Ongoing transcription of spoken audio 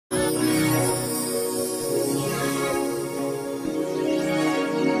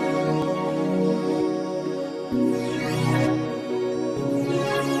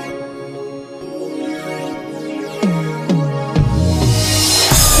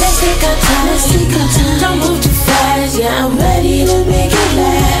take our time, let's take our time. Don't move too fast, yeah, I'm ready to make it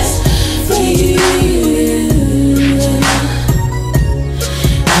last for you.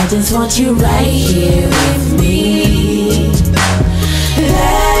 I just want you right here with me.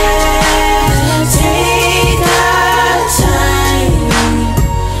 Let's take our time.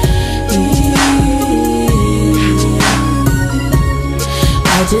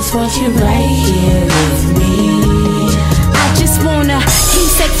 I just want you right here with me. I just wanna keep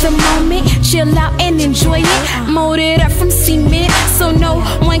take the moment, chill out and enjoy it. Mold it up from cement so no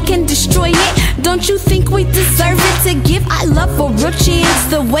one can destroy it. Don't you think we deserve it to give our love a real chance?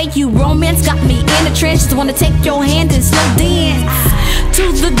 The way you romance got me in a trance. Just wanna take your hand and slow dance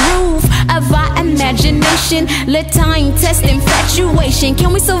to the groove of our imagination. Let time test infatuation.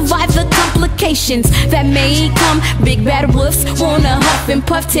 Can we survive the complications that may come? Big bad wolves wanna huff and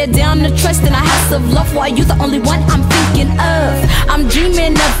puff, tear down the trust in a house of love. Why you the only one I'm thinking of? I'm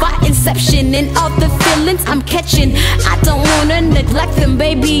dreaming of our inception and all the feelings I'm catching. I don't wanna neglect them,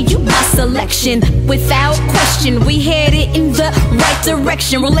 baby, you my selection. Without question, we headed in the right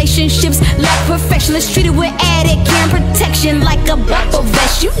direction. Relationships lack perfection. Let's treat it with added care and protection, like a bubble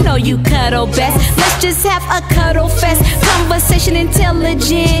vest. You know you cuddle best. Let's just have a cuddle fest. Conversation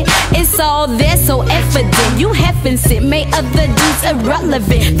intelligent, it's all there so evident. You haven't seen made other dudes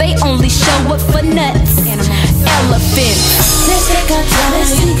irrelevant. They only show up for nuts. Elephants. Let's take our time,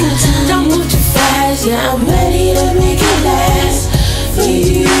 let's take our time. Don't move too fast, yeah, I'm ready to make it last for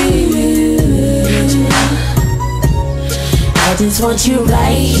you. I just want you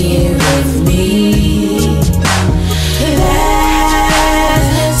right here with me.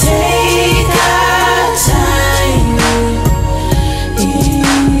 Let's take our time.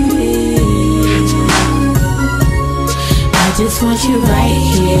 I just want you right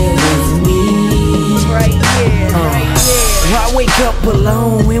here with me. Right here, right here. I wake up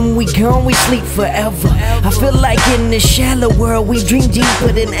alone, when we gone we sleep forever. I feel like in this shallow world we dream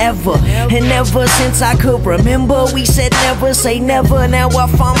deeper than ever. And ever since I could remember, we said never say never. Now I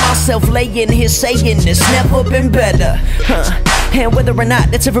find myself laying here saying it's never been better. And whether or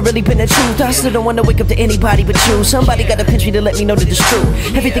not that's ever really been the truth, I still don't wanna wake up to anybody but you. Somebody gotta pinch me to let me know that it's true.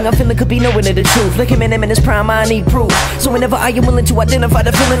 Everything I'm feeling could be knowing of the truth. Like him in his prime, I need proof. So whenever I am willing to identify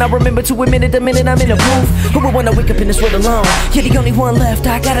the feeling, I remember to admit it the minute I'm in a booth. Who would wanna wake up in this world alone? You're the only one left,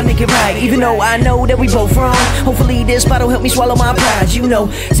 I gotta make it right. Even though I know that we both wrong. Hopefully this bottle help me swallow my pride. You know,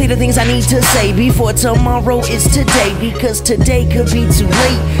 say the things I need to say before tomorrow is today. Because today could be too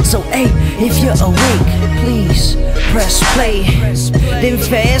late. So hey, if you're awake, please press play. Then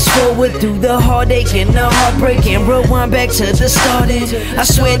fast forward through the heartache and the heartbreak and rewind back to the starting. I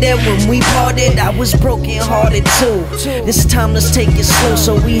swear that when we parted, I was broken hearted too. This time let's take it slow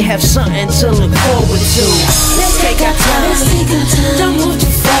so we have something to look forward to. Let's take our time, let's take our time. Don't move too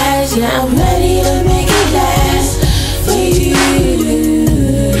fast, yeah, I'm ready to make it last for you.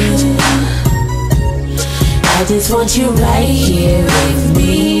 I just want you right here with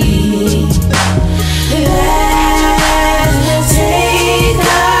me. Let's take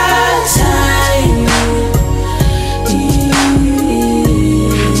our time.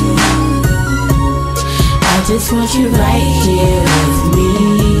 I just want you right here with me.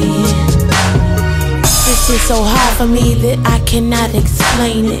 This is so hard for me that I cannot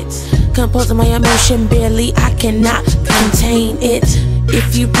explain it. Composing my emotion barely, I cannot contain it.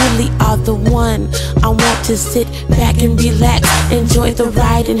 If you really are the one, I want to sit back and relax, enjoy the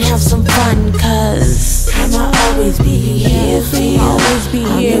ride and have some fun. Cause I'ma always be here for you. Always be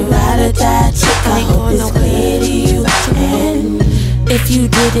here. I'm the ride or die chick, I hope it's clear to you. And if you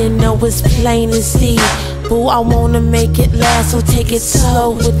didn't know, it's plain to see. Boo, I wanna make it last, so take it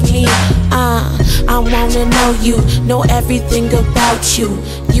slow with me. I wanna know you, know everything about you.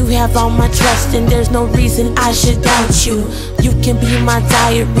 You have all my trust and there's no reason I should doubt you. You can be my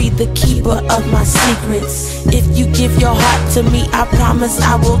diary, the keeper of my secrets. If you give your heart to me, I promise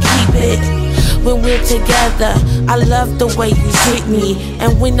I will keep it. When we're together, I love the way you treat me.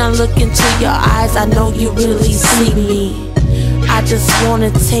 And when I look into your eyes, I know you really see me. I just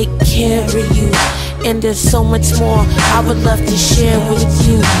wanna take care of you. And there's so much more I would love to share with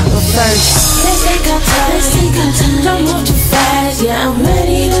you. But first, let's take our time, let's take our time. Don't move too fast, yeah, I'm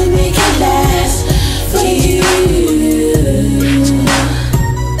ready to make it last for you.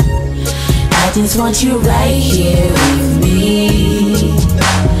 I just want you right here with me.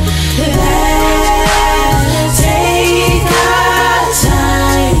 Let's take our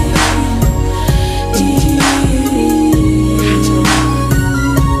time.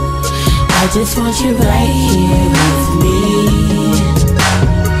 I just want you right here.